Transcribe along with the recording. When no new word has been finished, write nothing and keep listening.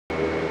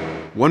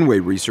One way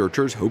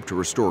researchers hope to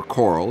restore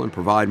coral and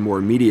provide more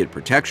immediate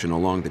protection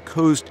along the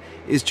coast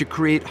is to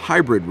create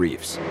hybrid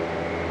reefs.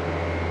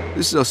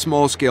 This is a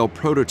small-scale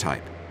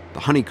prototype.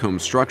 The honeycomb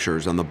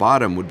structures on the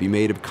bottom would be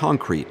made of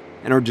concrete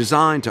and are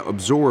designed to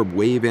absorb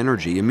wave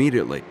energy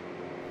immediately.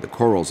 The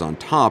corals on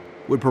top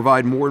would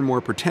provide more and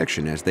more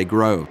protection as they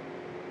grow.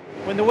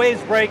 When the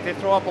waves break, they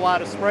throw up a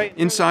lot of spray.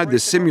 Inside the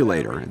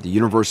simulator at the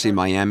University of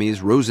Miami's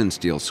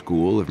Rosenstiel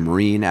School of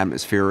Marine,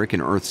 Atmospheric,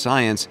 and Earth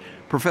Science,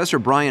 Professor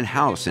Brian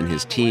House and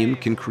his team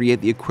can create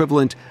the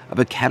equivalent of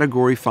a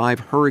Category 5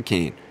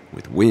 hurricane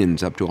with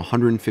winds up to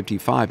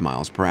 155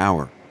 miles per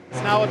hour.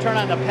 So now we'll turn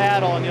on the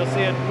paddle and you'll see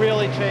it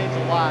really change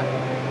a lot.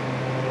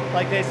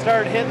 Like they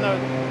start hitting the,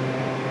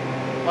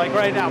 like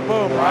right now,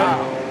 boom,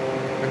 Wow.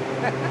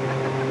 right?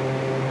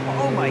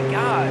 Oh my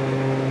God.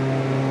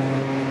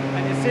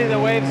 And you see the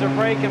waves are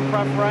breaking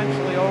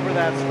preferentially over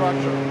that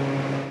structure.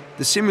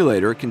 The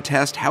simulator can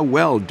test how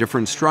well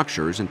different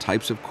structures and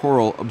types of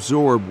coral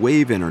absorb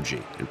wave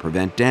energy and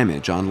prevent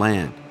damage on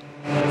land.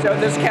 So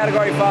this is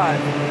Category 5.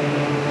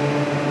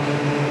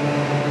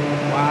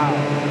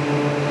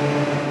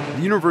 Wow.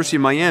 The University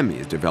of Miami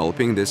is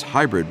developing this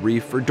hybrid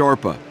reef for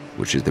DARPA,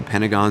 which is the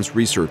Pentagon's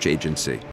research agency.